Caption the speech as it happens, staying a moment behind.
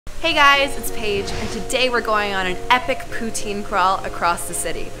Hey guys, it's Paige, and today we're going on an epic poutine crawl across the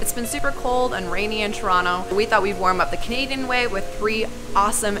city. It's been super cold and rainy in Toronto. We thought we'd warm up the Canadian way with 3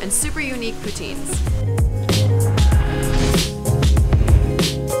 awesome and super unique poutines.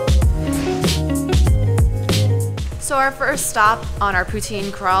 So our first stop on our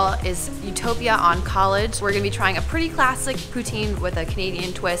poutine crawl is Utopia on College. We're gonna be trying a pretty classic poutine with a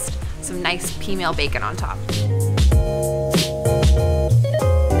Canadian twist, some nice pea-meal bacon on top.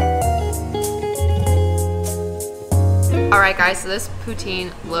 Alright guys, so this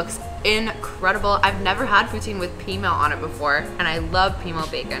poutine looks incredible. I've never had poutine with pea-meal on it before, and I love pea-meal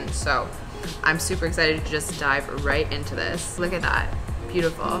bacon, so I'm super excited to just dive right into this. Look at that,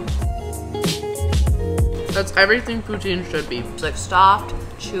 beautiful. That's everything poutine should be. It's like soft,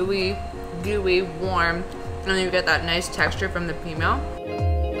 chewy, gooey, warm, and then you get that nice texture from the pea-meal.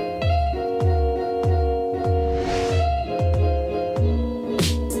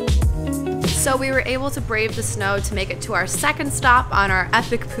 So we were able to brave the snow to make it to our second stop on our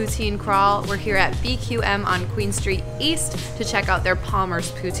epic poutine crawl. We're here at BQM on Queen Street East to check out their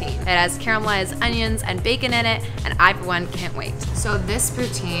Palmer's poutine. It has caramelized onions and bacon in it, and I for one can't wait. So this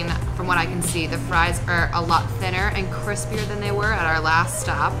poutine, from what I can see, the fries are a lot thinner and crispier than they were at our last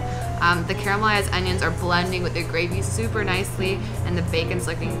stop. The caramelized onions are blending with the gravy super nicely, and the bacon's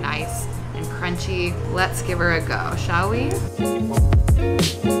looking nice and crunchy. Let's give her a go, shall we?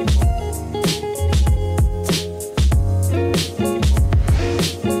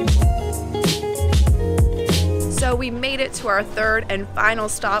 So we made it to our third and final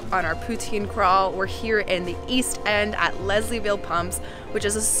stop on our poutine crawl. We're here in the East End at Leslieville Pumps, which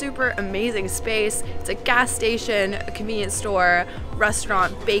is a super amazing space. It's a gas station, a convenience store,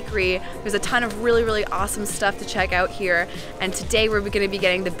 restaurant, bakery. There's a ton of really awesome stuff to check out here. And today we're gonna be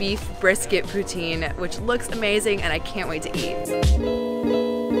getting the beef brisket poutine, which looks amazing and I can't wait to eat.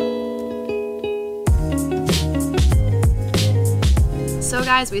 So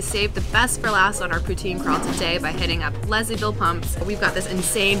guys, we saved the best for last on our poutine crawl today by hitting up Leslieville Pumps. We've got this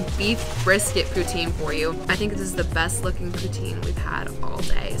insane beef brisket poutine for you. I think this is the best looking poutine we've had all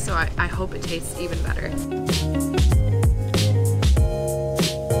day, so I hope it tastes even better.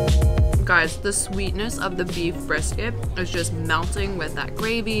 Guys, the sweetness of the beef brisket is just melting with that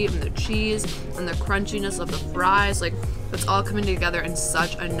gravy and the cheese and the crunchiness of the fries. Like, it's all coming together in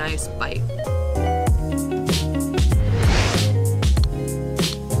such a nice bite.